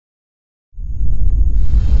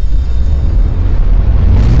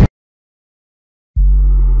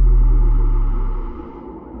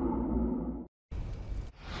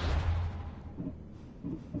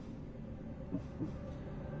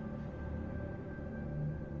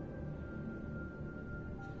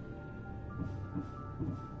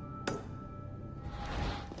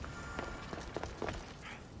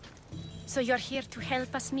So you're here to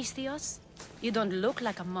help us, Misthios? You don't look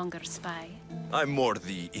like a Monger spy. I'm more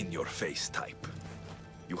the in-your-face type.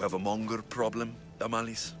 You have a Monger problem,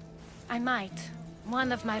 Damalis? I might.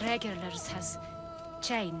 One of my regulars has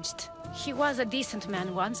changed. He was a decent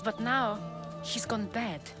man once, but now he's gone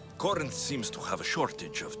bad. Corinth seems to have a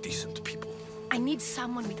shortage of decent people. I need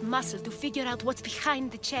someone with muscle to figure out what's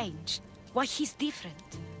behind the change. Why he's different.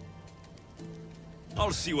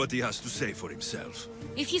 I'll see what he has to say for himself.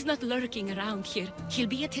 If he's not lurking around here, he'll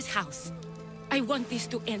be at his house. I want this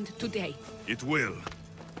to end today. It will.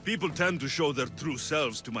 People tend to show their true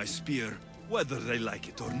selves to my spear, whether they like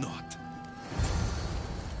it or not.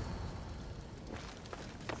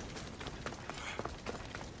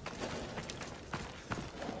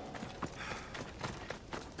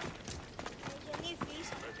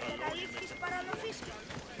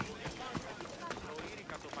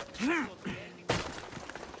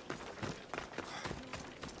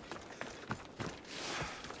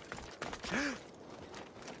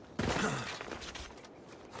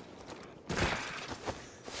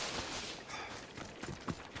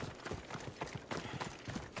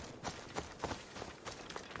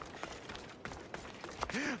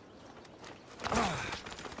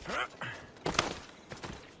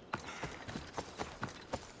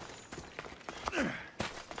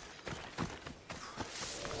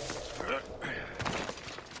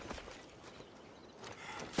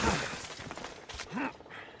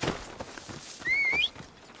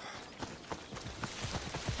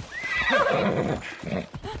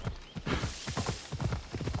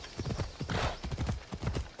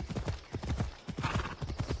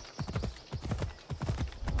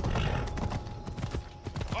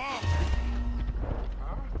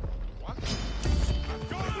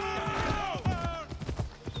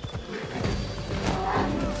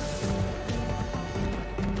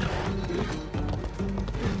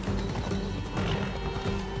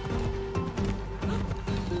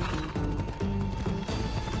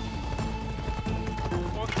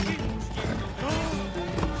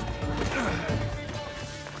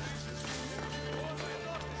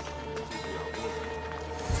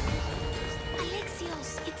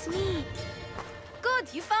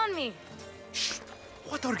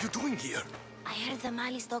 What are you doing here? I heard the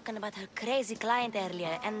Mali's talking about her crazy client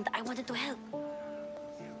earlier, and I wanted to help.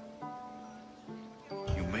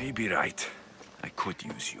 You may be right. I could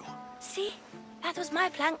use you. See? That was my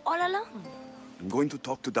plan all along. I'm going to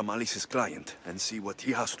talk to Damalis' client and see what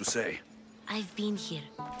he has to say. I've been here,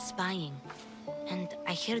 spying, and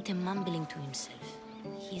I heard him mumbling to himself.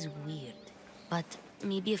 He's weird. But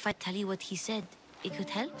maybe if I tell you what he said, it could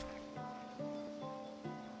help?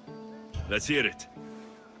 Let's hear it.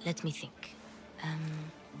 Let me think.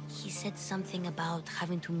 He said something about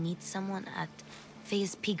having to meet someone at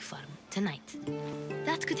Faye's pig farm tonight.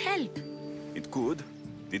 That could help. It could?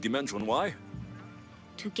 Did he mention why?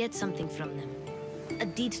 To get something from them. A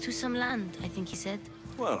deed to some land, I think he said.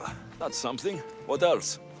 Well, that's something. What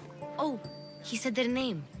else? Oh, he said their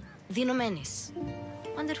name. Vinomenes.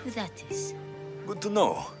 Wonder who that is. Good to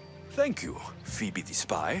know. Thank you, Phoebe the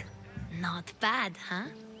spy. Not bad, huh?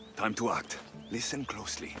 Time to act. Listen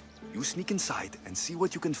closely. You sneak inside and see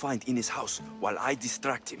what you can find in his house while I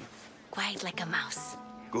distract him. Quiet like a mouse.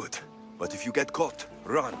 Good. But if you get caught,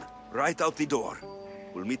 run. Right out the door.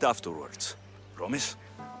 We'll meet afterwards. Promise?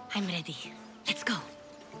 I'm ready. Let's go.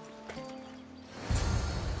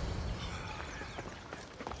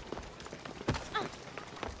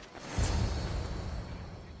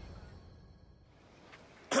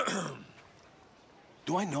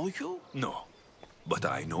 Do I know you? No. But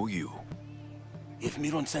I know you. If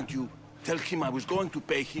Miron sent you, tell him I was going to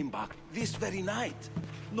pay him back this very night.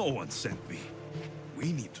 No one sent me.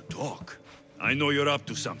 We need to talk. I know you're up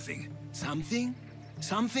to something. Something?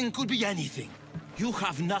 Something could be anything. You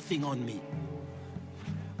have nothing on me.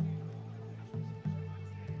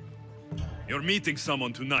 You're meeting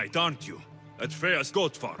someone tonight, aren't you? At Freya's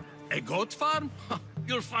goat farm. A goat farm?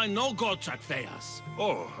 You'll find no goats at Thea's.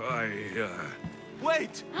 Oh,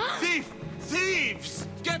 Wait! Thief! Thieves!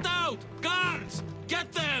 Get out! Guards!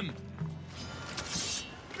 Get them!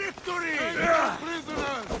 Victory!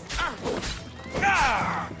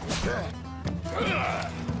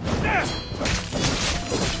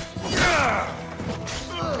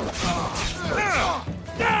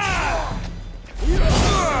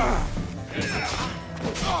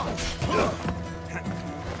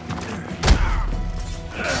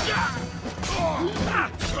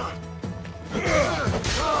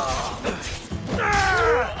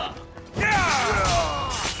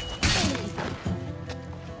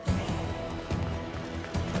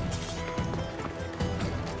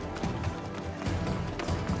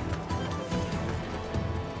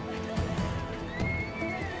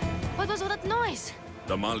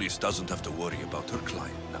 Damalis doesn't have to worry about her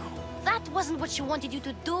client now. That wasn't what she wanted you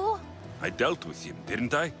to do. I dealt with him,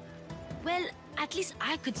 didn't I? Well, at least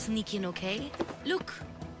I could sneak in, okay? Look,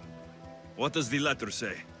 What does the letter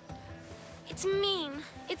say? it's mean.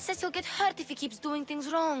 It says he'll get hurt if he keeps doing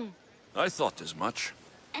things wrong. I thought as much.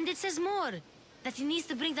 And it says more. That he needs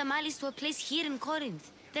to bring the Malis to a place here in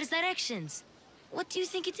Corinth. There's directions. What do you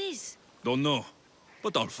think it is? Don't know,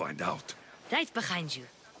 but I'll find out. Right behind you.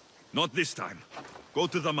 Not this time. Go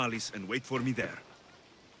to Damalis and wait for me there.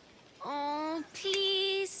 Oh,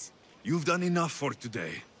 please. You've done enough for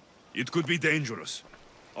today. It could be dangerous.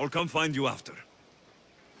 I'll come find you after.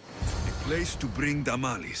 A place to bring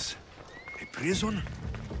Damalis. A prison?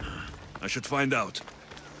 I should find out.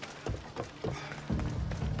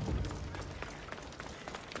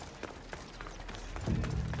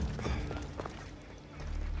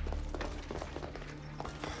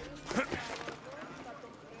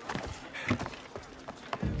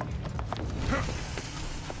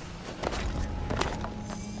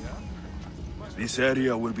 This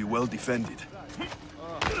area will be well defended.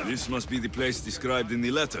 This must be the place described in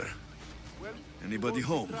the letter. Anybody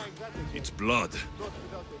home? It's blood.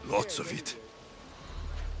 Lots of it.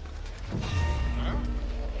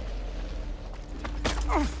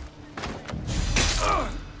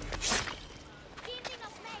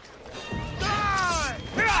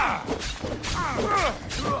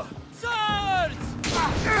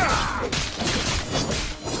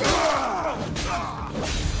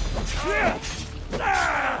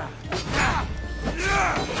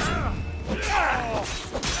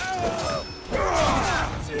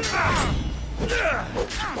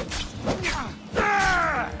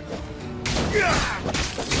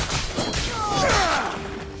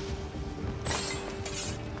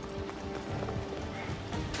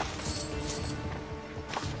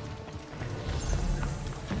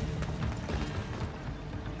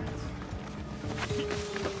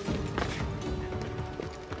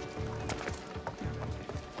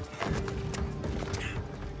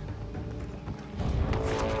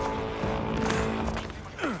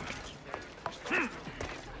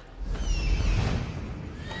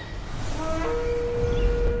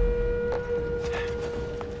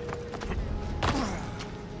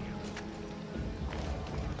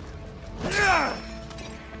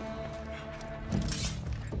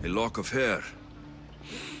 A lock of hair.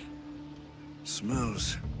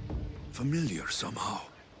 Smells familiar somehow.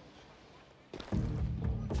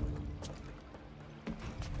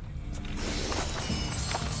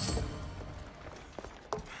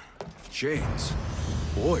 Chains.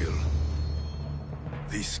 Oil.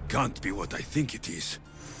 This can't be what I think it is.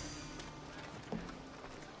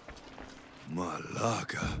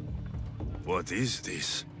 Malaga. What is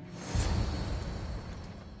this?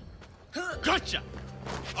 Gotcha!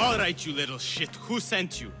 All right, you little shit. Who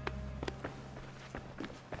sent you?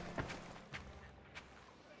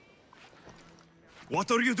 What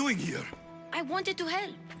are you doing here? I wanted to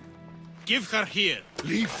help. Give her here.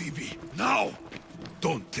 Leave, Phoebe, now!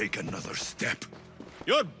 Don't take another step.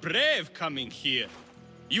 You're brave coming here.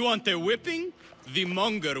 You want a whipping? The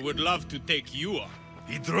monger would love to take you on.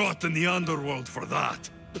 He'd rot in the underworld for that.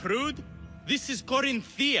 Prude, this is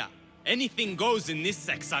Corinthia. Anything goes in this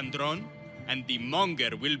Sexandron, and the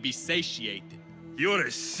monger will be satiated. You're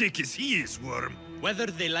as sick as he is, Worm. Whether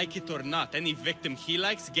they like it or not, any victim he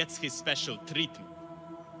likes gets his special treatment.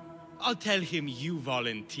 I'll tell him you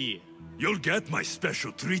volunteer. You'll get my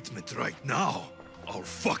treatment right now. I'll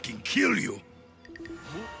fucking kill you.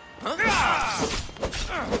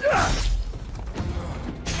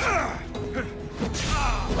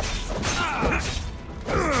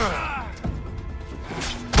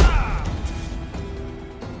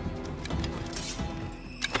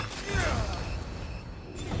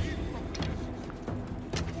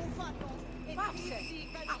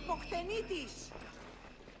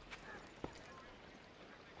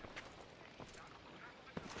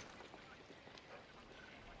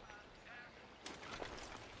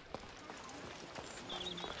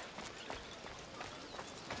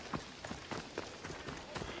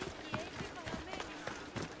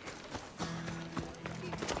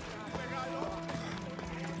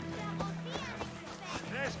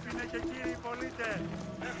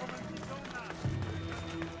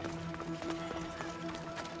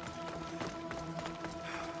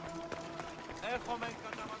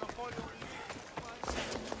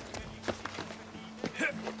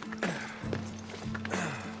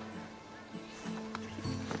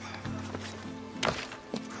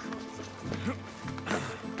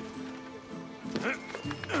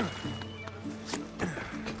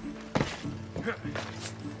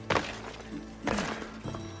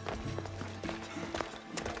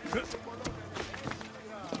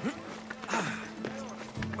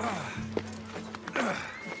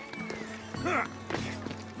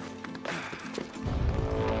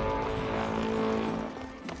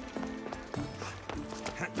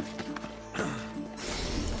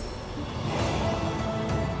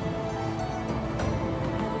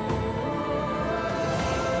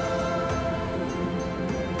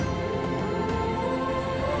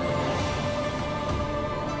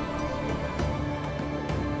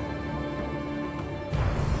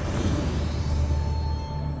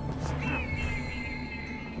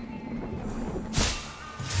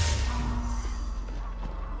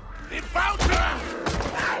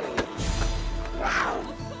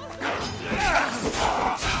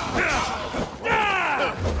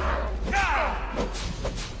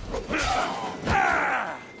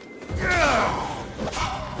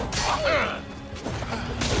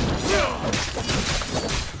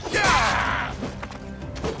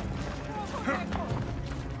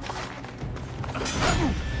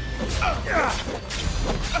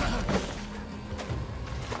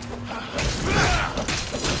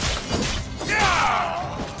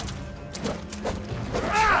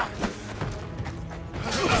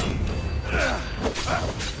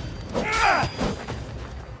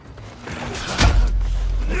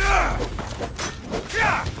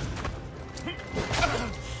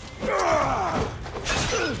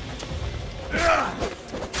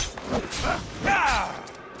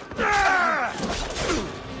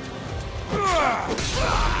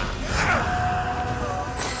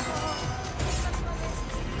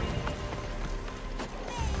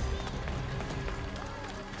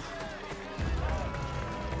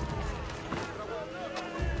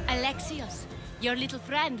 Misthios, your little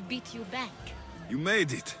friend beat you back. You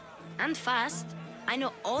made it. And fast. I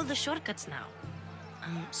know all the shortcuts now.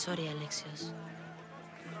 I'm sorry, Alexios.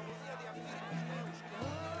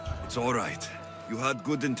 It's all right. You had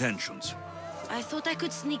good intentions. I thought I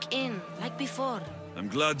could sneak in, like before. I'm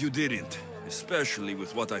glad you didn't, especially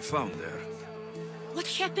with what I found there. What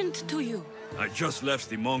happened to you? I just left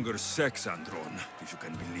the monger's sex andron, if you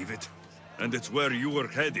can believe it. And it's where you were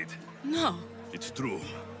headed. No. It's true.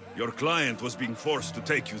 Your client was being forced to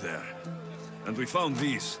take you there. And we found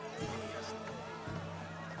these.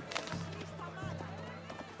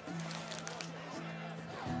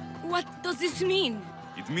 What does this mean?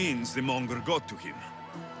 It means the monger got to him.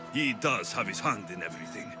 He does have his hand in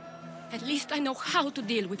everything. At least I know how to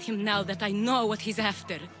deal with him now that I know what he's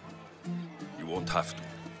after. You won't have to.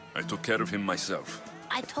 I took care of him myself.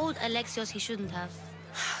 I told Alexios he shouldn't have.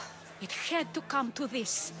 It had to come to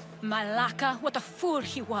this. Malaka, what a fool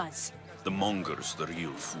he was. The monger's the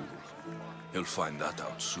real fool. He'll find that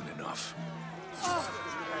out soon enough.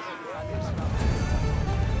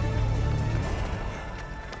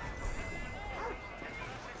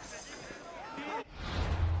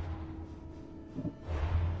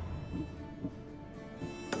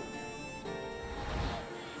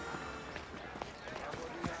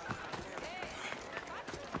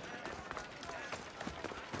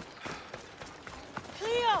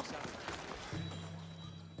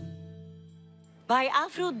 By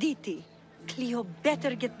Aphrodite, Cleo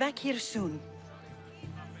better get back here soon.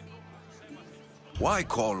 Why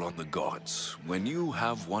call on the gods when you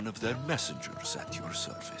have one of their messengers at your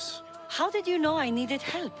service? How did you know I needed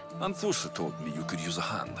help? Anthusa told me you could use a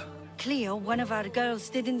hand. Cleo, one of our girls,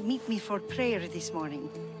 didn't meet me for prayer this morning.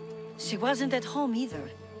 She wasn't at home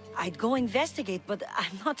either. I'd go investigate, but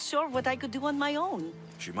I'm not sure what I could do on my own.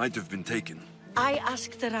 She might have been taken. I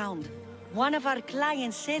asked around. One of our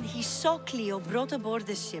clients said he saw Cleo brought aboard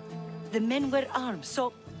the ship. The men were armed,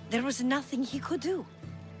 so there was nothing he could do.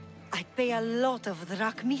 I'd pay a lot of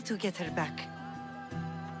drachmi to get her back.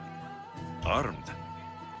 Armed?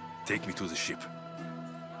 Take me to the ship.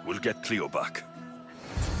 We'll get Cleo back.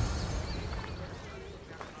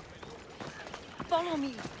 Follow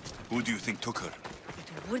me. Who do you think took her?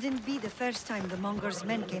 It wouldn't be the first time the monger's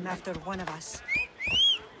men came after one of us.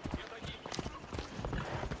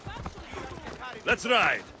 Let's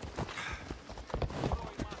ride!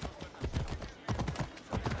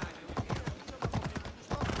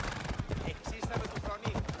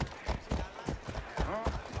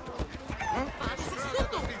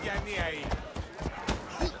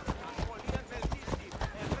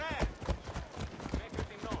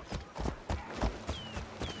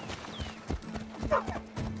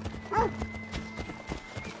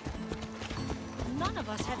 None of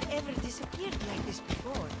us have ever disappeared like this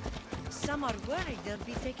before. Some are worried they'll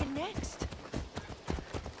be taken next.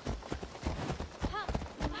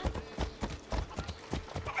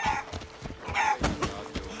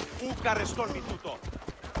 Πού καρεστώνει τούτο!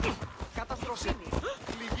 Καταστροφή!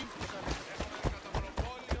 Πληγή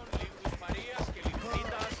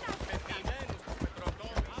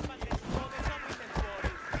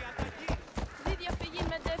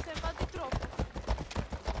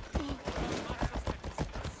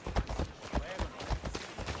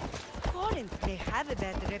Corinth may have a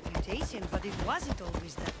bad reputation, but it wasn't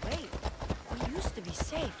always that way. We used to be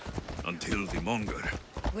safe. Until the Monger.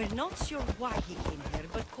 We're not sure why he came here,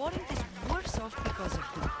 but Corinth is worse off because of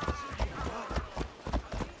him.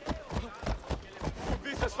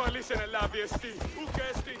 This ασφαλής εν ελάβει εστί. Ουκ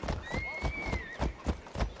εστί.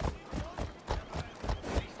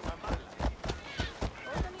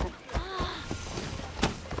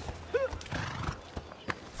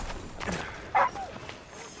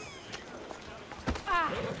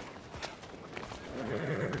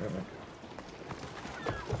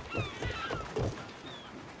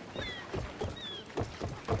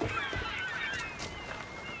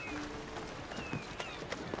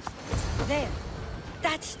 There.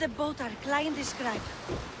 That's the boat our client described.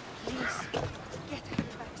 Please, get her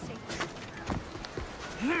back safely.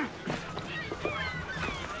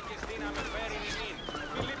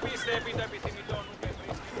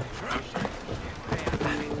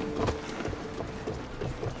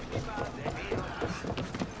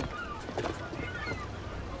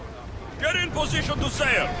 Get in position to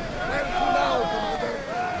sail!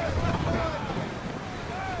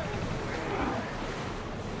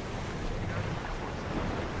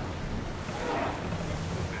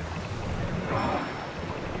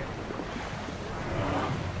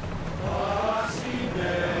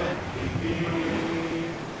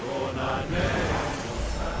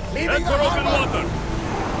 Head for open water!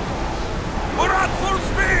 We're at full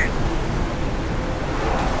speed!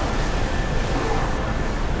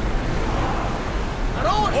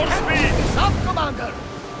 Full speed! Up, Commander!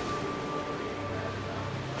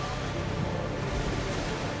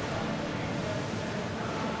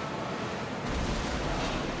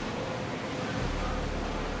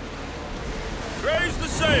 Raise the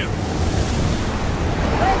sail!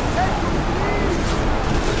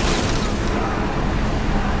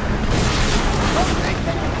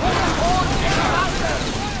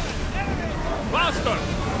 Faster!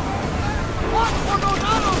 What for those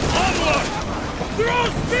arrows? Onward! Throw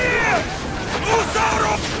spear! Loose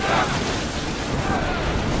arrow!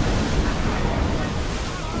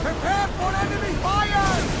 Prepare for enemy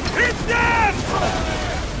fire! Hit them!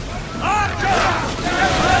 Archer!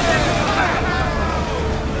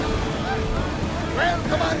 Well,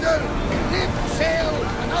 Commander, live to sail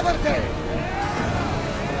another day.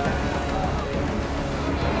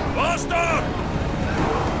 Faster!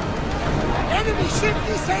 Enemy ship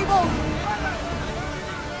disabled!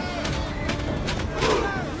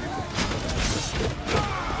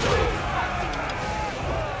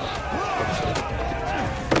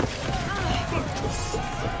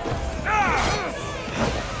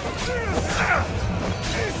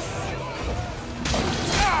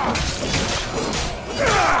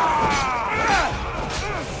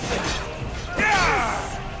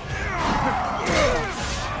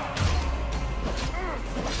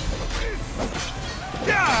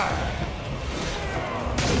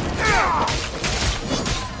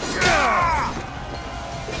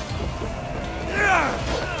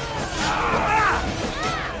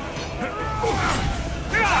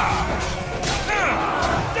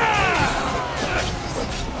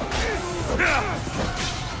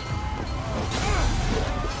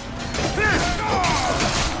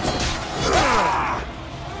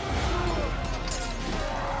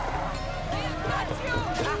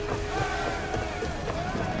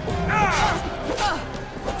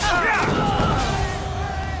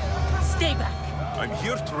 Stay back. I'm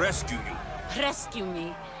here to rescue you. Rescue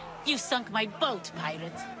me. You sunk my boat,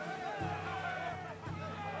 pirate.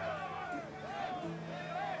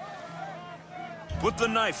 Put the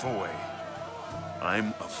knife away.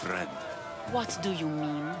 I'm a friend. What do you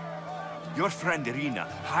mean? Your friend Irina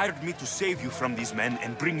hired me to save you from these men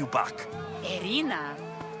and bring you back. Irina?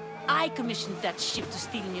 I commissioned that ship to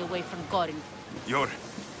steal me away from Corinth. You're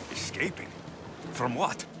escaping? From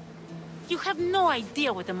what? You have no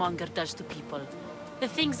idea what the Monger does to people. The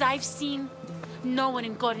things I've seen, no one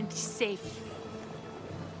in Corinth is safe.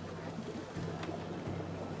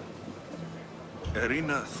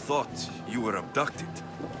 Irina thought you were abducted.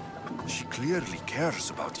 She clearly cares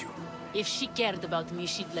about you. If she cared about me,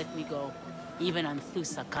 she'd let me go. Even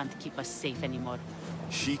Anthusa can't keep us safe anymore.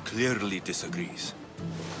 She clearly disagrees.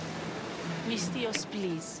 Misthios,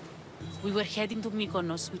 please. We were heading to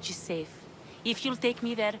Mykonos, which is safe. If you'll take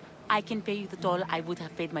me there, I can pay you the toll I would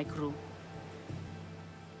have paid my crew.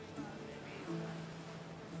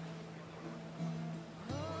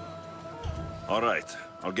 All right,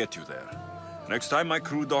 I'll get you there. Next time my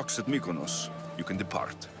crew docks at Mykonos, you can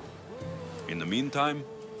depart. In the meantime,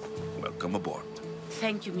 welcome aboard.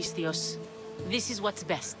 Thank you, Misthios. This is what's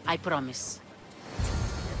best, I promise.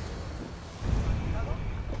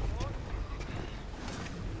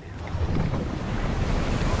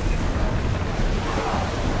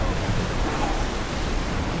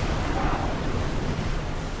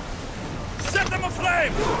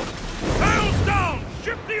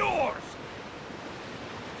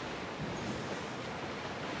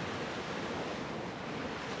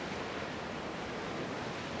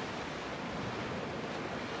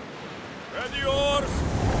 Ready oars!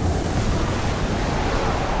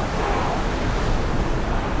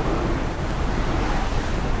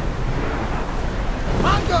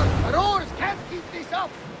 Commander, our oars can't keep this up!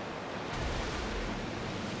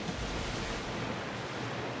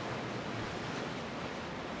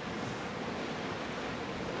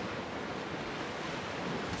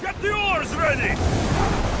 Get the oars ready!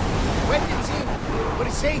 Weapons in! We're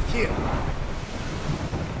safe here!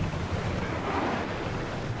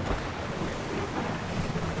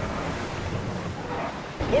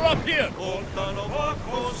 Pull up here!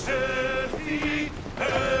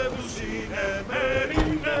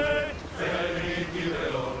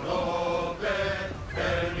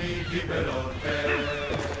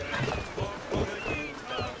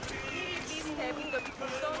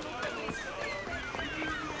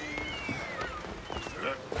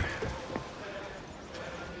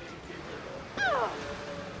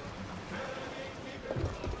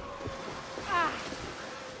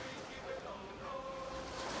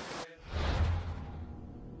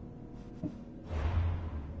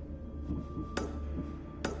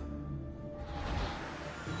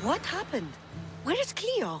 What happened? Where is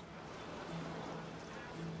Cleo?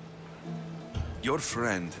 Your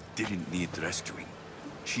friend didn't need rescuing.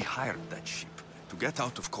 She hired that ship to get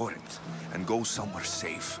out of Corinth and go somewhere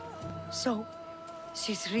safe. So,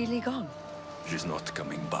 she's really gone? She's not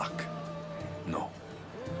coming back. No.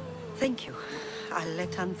 Thank you. I'll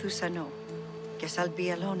let Anthusa know. Guess I'll be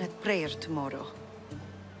alone at prayer tomorrow.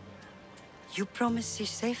 You promise she's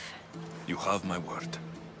safe? You have my word.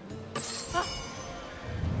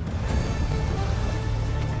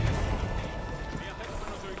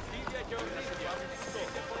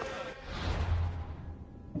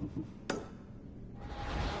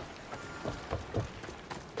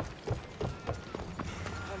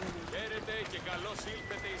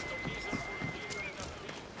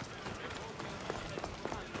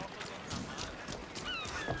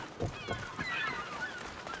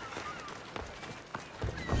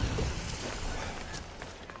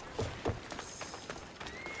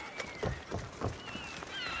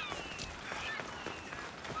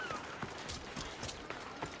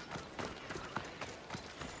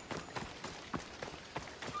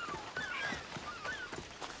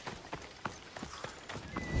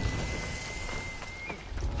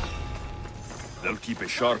 They'll keep a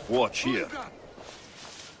sharp watch here.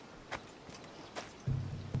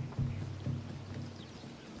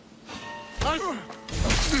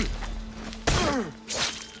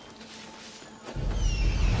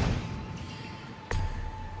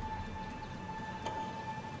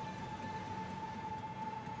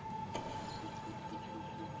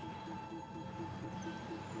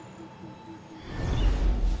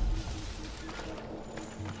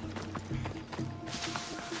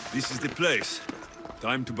 This is the place.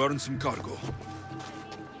 Time to burn some cargo.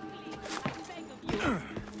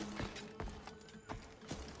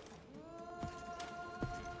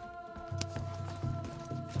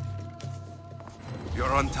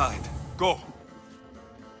 You're untied. Go!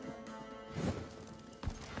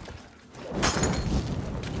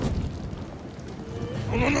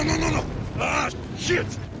 No! Ah, shit!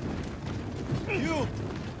 You!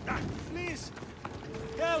 Please!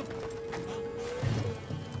 Help!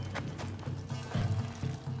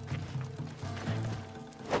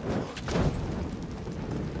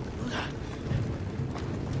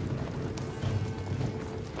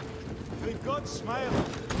 May God smile.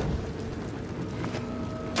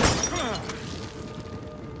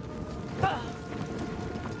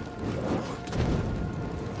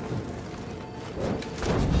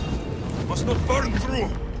 Must not burn through.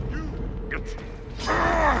 Get.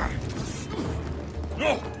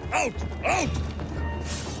 No! Out!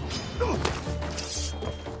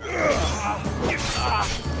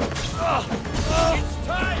 It's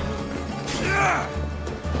time!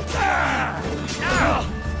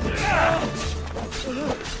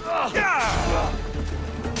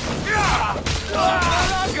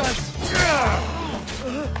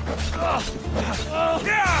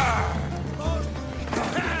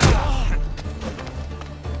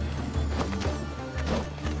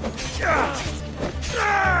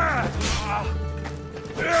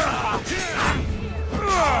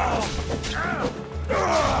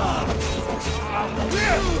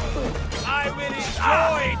 I will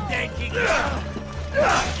enjoy taking you!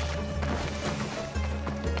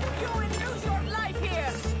 You will lose your life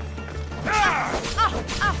here!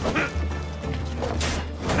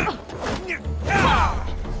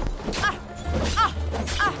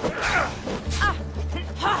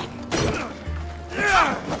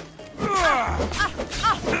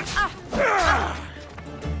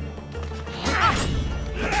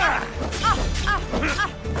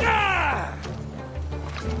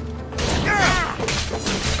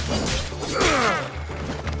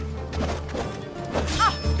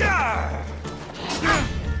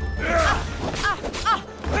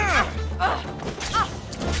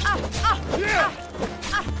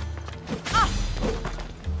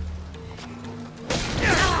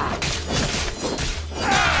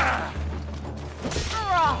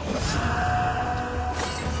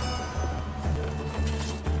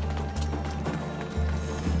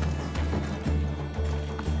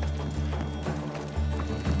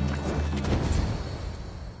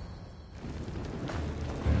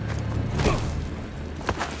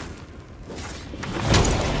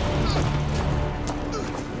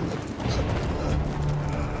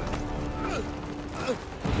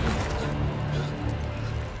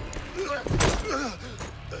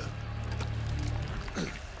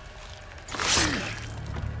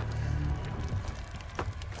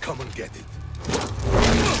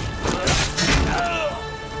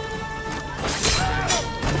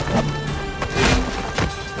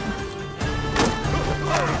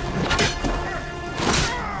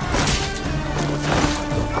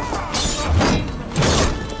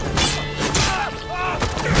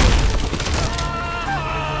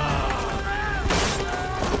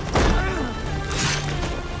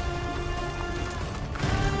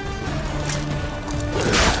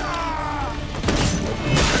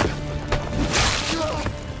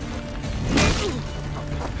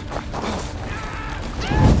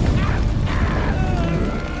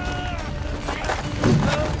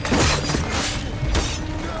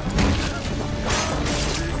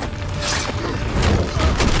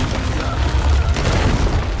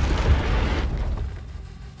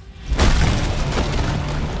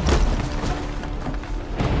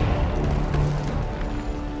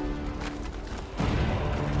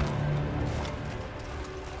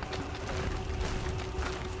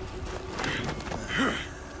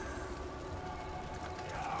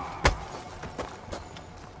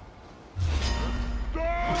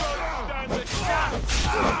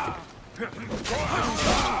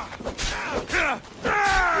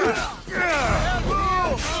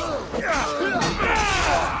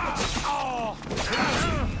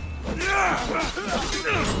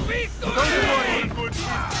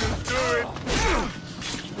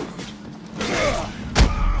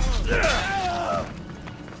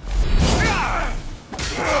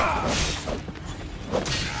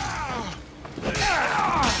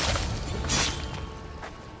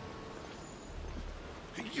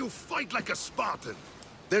 fight like a Spartan.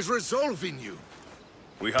 There's resolve in you.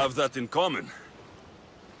 We have that in common.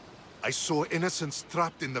 I saw innocents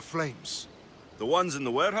trapped in the flames. The ones in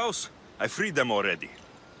the warehouse? I freed them already.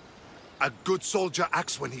 A good soldier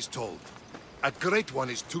acts when he's told. A great one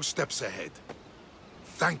is 2 steps ahead.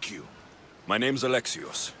 Thank you. My name's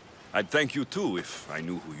Alexios. I'd thank you too if I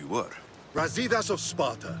knew who you were. Razidas of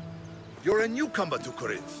Sparta. You're a newcomer to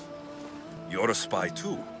Corinth. You're a spy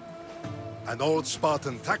too. An old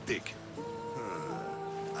Spartan tactic.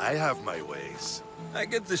 I have my ways. I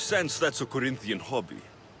get the sense that's a Corinthian hobby.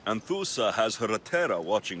 Anthusa has her Atera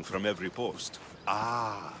watching from every post.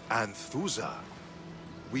 Ah, Anthusa.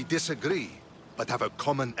 We disagree, but have a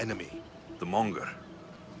common enemy. The Monger.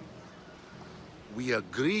 We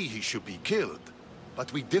agree he should be killed,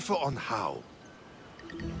 but we differ on how.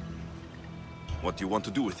 What do you want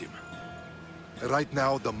to do with him? Right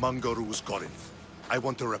now, the Monger rules Corinth. I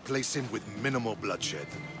want to replace him with minimal bloodshed.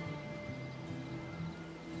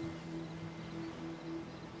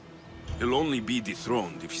 He'll only be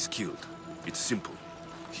dethroned if he's killed. It's simple.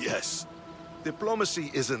 Yes.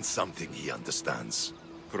 Diplomacy isn't something he understands.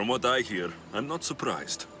 From what I hear, I'm not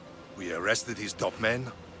surprised. We arrested his top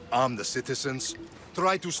men, armed the citizens,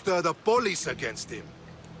 tried to stir the police against him.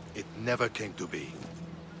 It never came to be.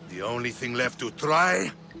 The only thing left to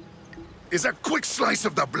try is a quick slice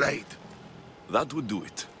of the blade. That would do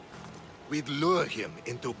it. We'd lure him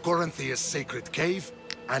into Corinthia's sacred cave,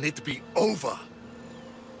 and it'd be over.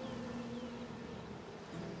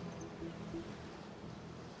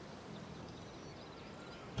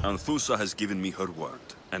 Anthusa has given me her word,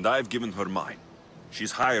 and I've given her mine.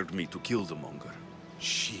 She's hired me to kill the Monger.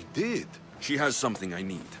 She did? She has something I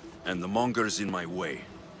need, and the Monger's in my way.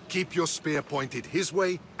 Keep your spear pointed his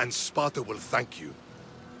way, and Sparta will thank you.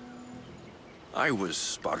 I was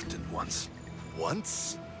Spartan once.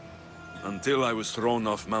 Once? Until I was thrown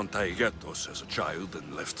off Mount Taygetos as a child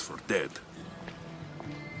and left for dead.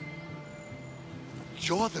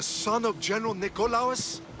 You're the son of General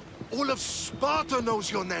Nikolaos? All of Sparta knows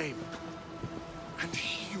your name. And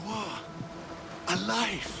here you are,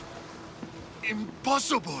 alive.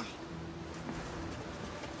 Impossible.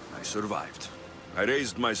 I survived. I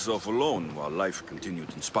raised myself alone while life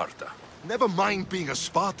continued in Sparta. Never mind being a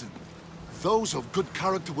Spartan. Those of good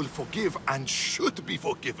character will forgive and should be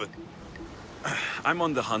forgiven. I'm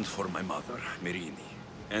on the hunt for my mother, Merini.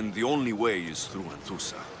 And the only way is through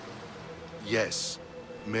Anthusa. Yes,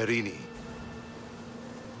 Merini.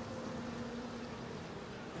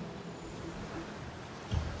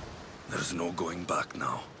 There's no going back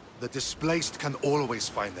now. The displaced can always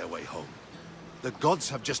find their way home. The gods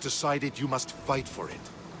have just decided you must fight for it.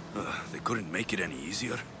 They couldn't make it any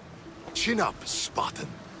easier. Chin up, Spartan.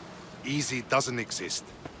 Easy doesn't exist.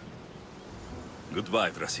 Goodbye,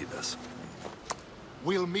 Brasidas.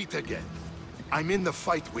 We'll meet again. I'm in the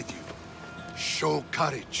fight with you. Show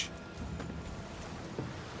courage.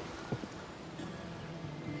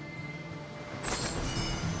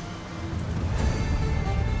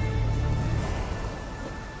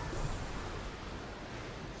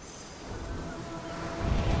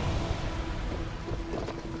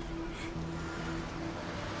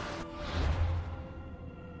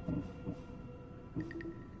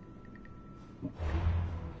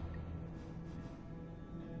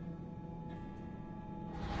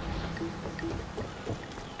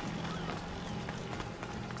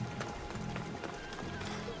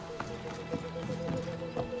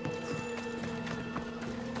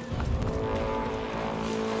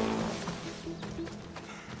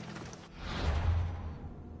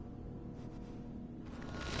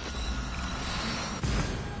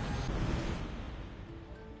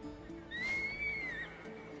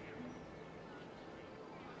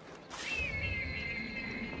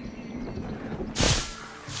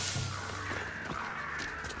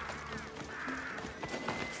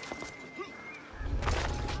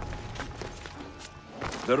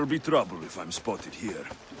 There'll be trouble if I'm spotted here.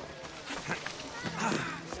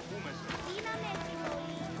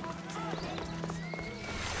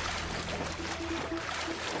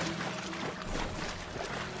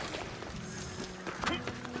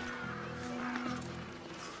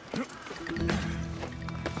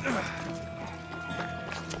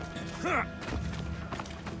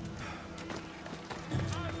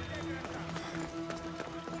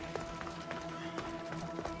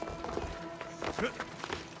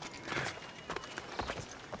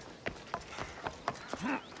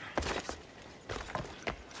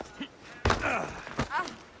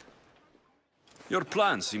 Your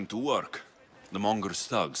plan seemed to work. The Monger's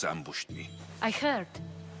thugs ambushed me. I heard.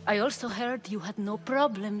 I also heard you had no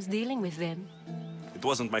problems dealing with them. It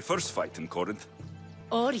wasn't my first fight in Corinth.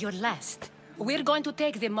 or your last. We're going to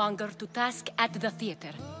take the monger to task at the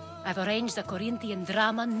theater. I've arranged a Corinthian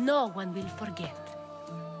drama no one will forget.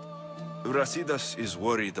 Brasidas is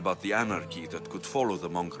worried about the anarchy that could follow the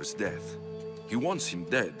monger's death. He wants him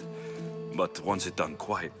dead, but wants it done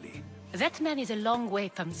quietly. That man is a long way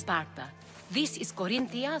from Sparta. This is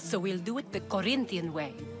Corinthia, so we'll do it the Corinthian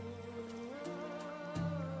way.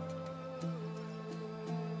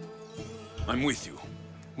 I'm with you.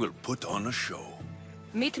 We'll put on a show.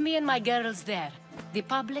 Meet me and my girls there. The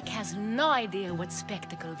public has no idea what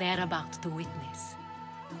spectacle they're about to witness.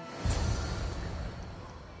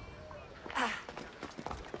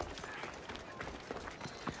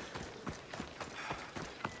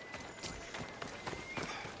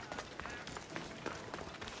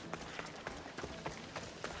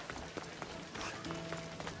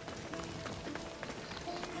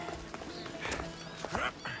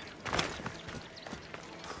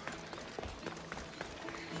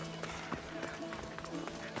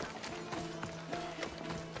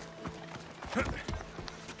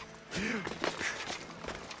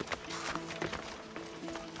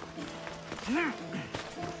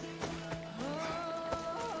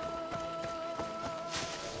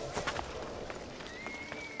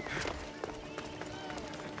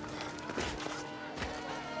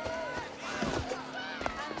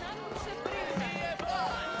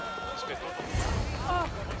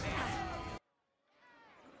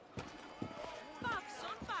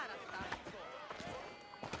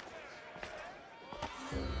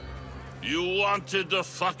 You wanted the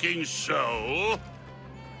fucking show?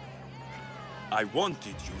 I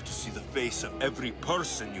wanted you to see the face of every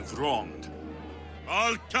person you've wronged.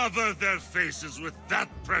 I'll cover their faces with that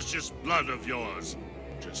precious blood of yours.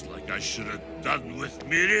 Just like I should have done with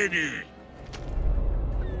Myrini.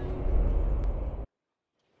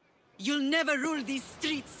 You'll never rule these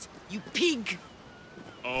streets, you pig!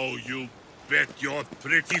 Oh, you bet your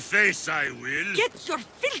pretty face I will. Get your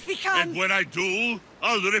filthy hands! And when I do,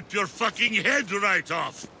 I'll rip your fucking head right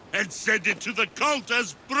off and send it to the cult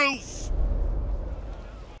as proof!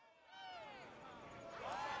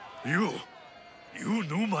 You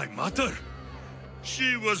knew my mother?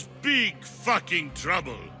 She was big fucking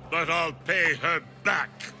trouble, but I'll pay her back.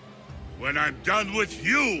 When I'm done with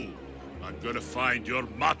you, I'm gonna find your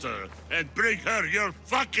mother and bring her your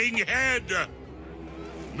fucking head!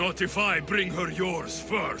 Not if I bring her yours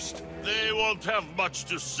first. They won't have much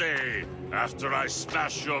to say after I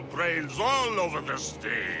smash your brains all over the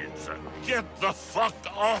stage. Get the fuck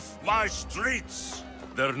off my streets!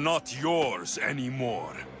 They're not yours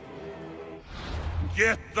anymore.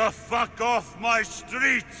 Get the fuck off my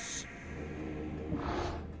streets!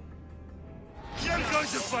 You're going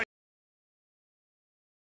to fight!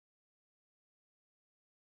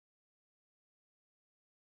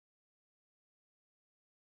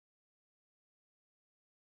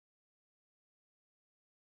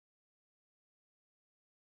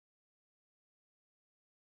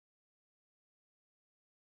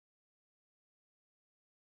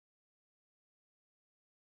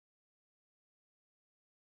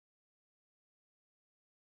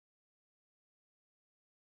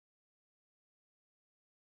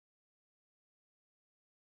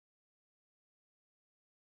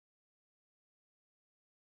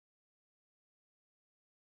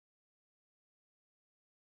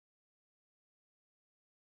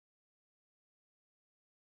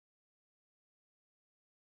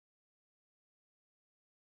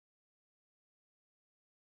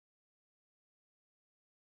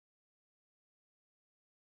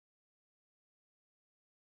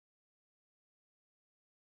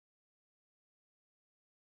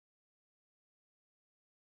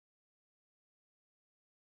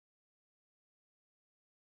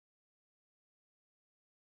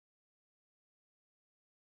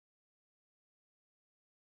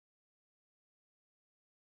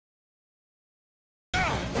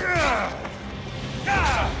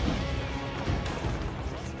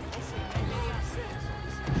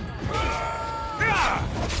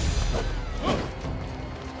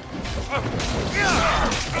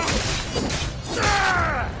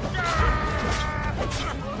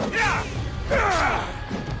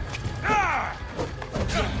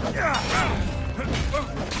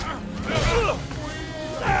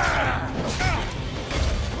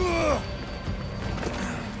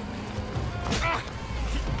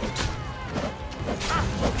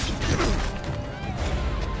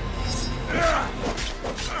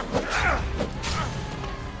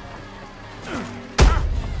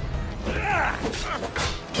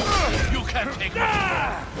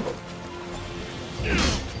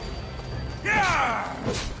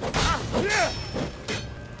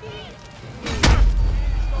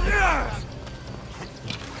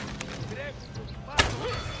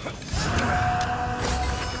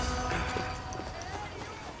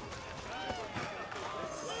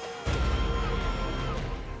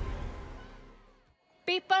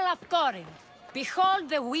 Corinth. Behold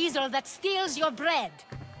the weasel that steals your bread,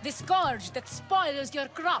 the scourge that spoils your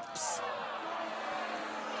crops.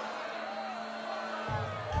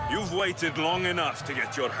 You've waited long enough to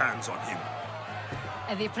get your hands on him.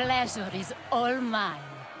 The pleasure is all mine.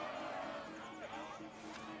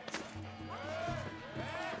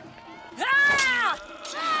 Ah!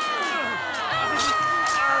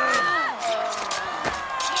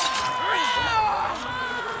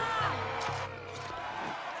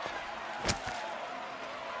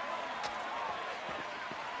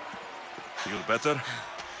 Feel better?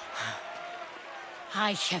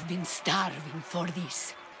 I have been starving for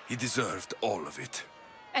this. He deserved all of it.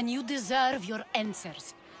 And you deserve your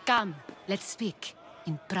answers. Come, let's speak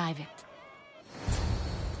in private.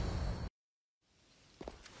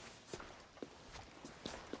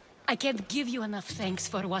 I can't give you enough thanks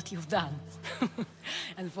for what you've done.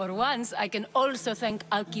 And for once, I can also thank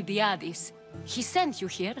Alcibiades. He sent you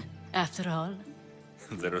here, after all.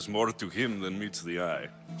 There is more to him than meets the eye.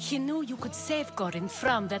 He knew you could save Corinth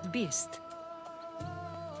from that beast.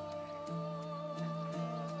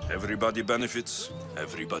 Everybody benefits,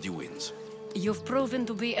 everybody wins. You've proven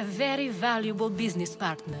to be a very valuable business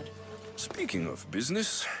partner. Speaking of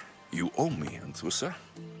business, you owe me, Anthusa.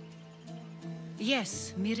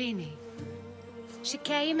 Yes, Myrine. She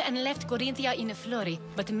came and left Corinthia in a flurry,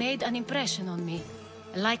 but made an impression on me.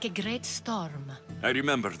 Like a great storm. I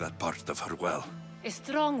remember that part of her well. A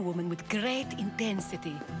strong woman with great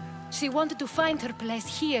intensity. She wanted to find her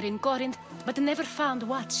place here in Corinth, but never found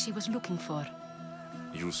what she was looking for.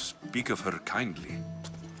 You speak of her kindly.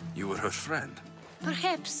 You were her friend.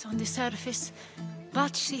 Perhaps on the surface,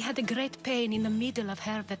 but she had a great pain in the middle of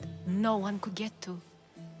her that no one could get to.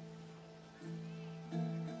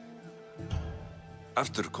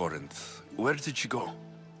 After Corinth, where did she go?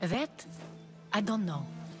 That? I don't know.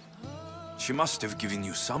 She must have given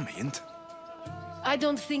you some hint. I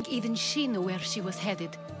don't think even she knew where she was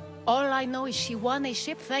headed. All I know is she won a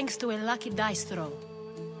ship thanks to a lucky dice throw.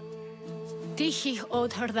 Tyche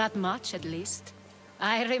owed her that much, at least.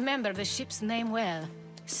 I remember the ship's name well.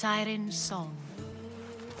 Siren Song.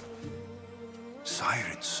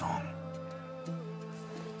 Siren Song.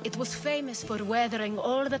 It was famous for weathering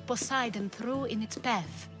all that Poseidon threw in its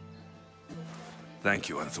path. Thank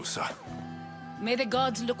you, Anthusa. May the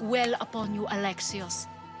gods look well upon you, Alexios.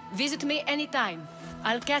 Visit me anytime.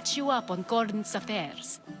 I'll catch you up on Corinth's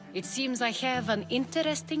affairs. It seems I have an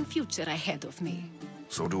interesting future ahead of me.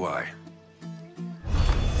 So do I.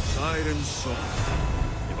 Siren Song.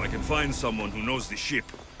 If I can find someone who knows the ship,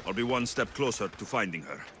 I'll be one step closer to finding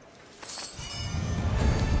her.